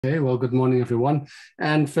Okay, well, good morning, everyone.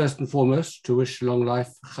 And first and foremost, to wish long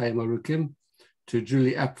life, Chaim Arukim, to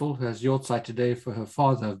Julie Apfel, who has Yortzeit today for her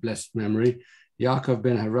father of blessed memory, Yaakov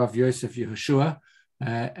ben Harav Yosef Yehoshua.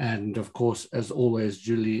 And of course, as always,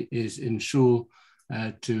 Julie is in Shul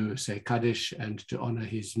to say Kaddish and to honor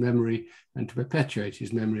his memory and to perpetuate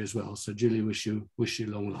his memory as well. So Julie, wish you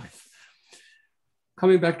long life.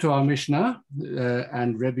 Coming back to our Mishnah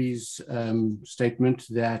and Rebbe's statement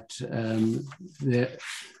that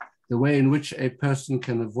the way in which a person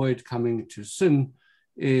can avoid coming to sin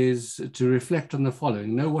is to reflect on the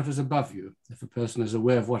following. Know what is above you. If a person is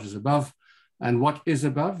aware of what is above and what is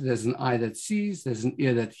above, there's an eye that sees, there's an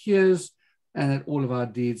ear that hears, and that all of our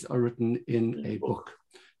deeds are written in a book.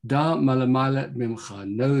 Da malamala mimcha,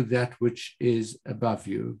 know that which is above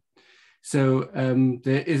you. So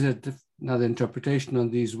there is another interpretation on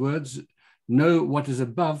these words. Know what is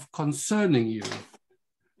above concerning you.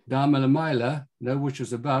 Da malamaila, know which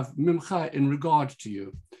is above, mimcha, in regard to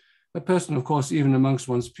you. A person, of course, even amongst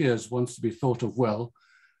one's peers, wants to be thought of well.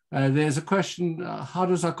 There's a question, how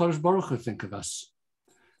does HaKadosh Baruch Hu think of us?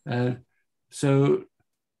 So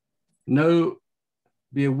know,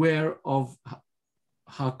 be aware of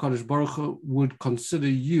how HaKadosh Baruch Hu would consider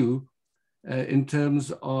you in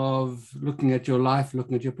terms of looking at your life,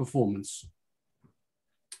 looking at your performance.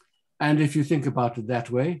 And if you think about it that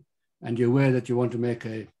way, and you're aware that you want to make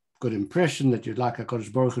a good impression, that you'd like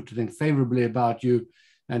HaKadosh Baruch Hu to think favorably about you,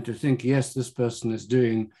 and to think, yes, this person is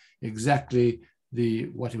doing exactly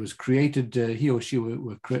what he was created, he or she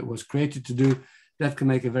was created to do, that can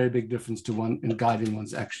make a very big difference to one in guiding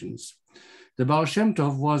one's actions. The Baal Shem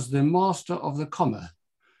Tov was the master of the comma,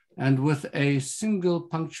 and with a single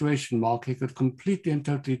punctuation mark, he could completely and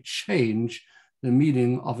totally change the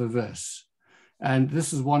meaning of a verse. And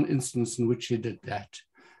this is one instance in which he did that.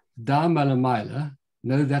 Da malamaila,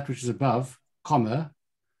 know that which is above, comma,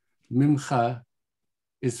 mimcha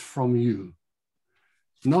is from you.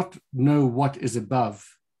 Not know what is above,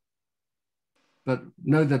 but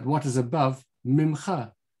know that what is above,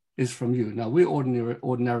 mimcha, is from you. Now, we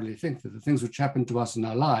ordinarily think that the things which happen to us in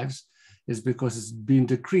our lives is because it's been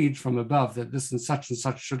decreed from above that this and such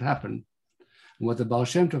should happen. And what the Baal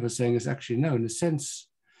Shem Tov is saying is actually, no, in a sense,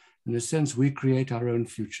 we create our own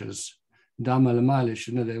futures. Dama Lamali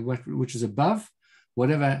should know that which is above,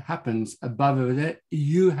 whatever happens above over there,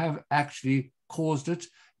 you have actually caused it,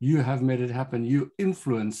 you have made it happen, you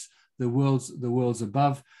influence the worlds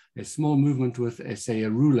above. A small movement with, say, a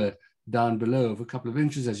ruler down below of a couple of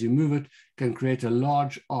inches, as you move it, can create a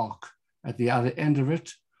large arc at the other end of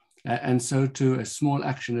it. And so too, a small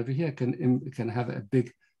action over here can have a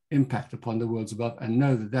big impact upon the worlds above, and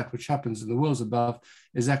know that that which happens in the worlds above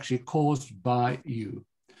is actually caused by you.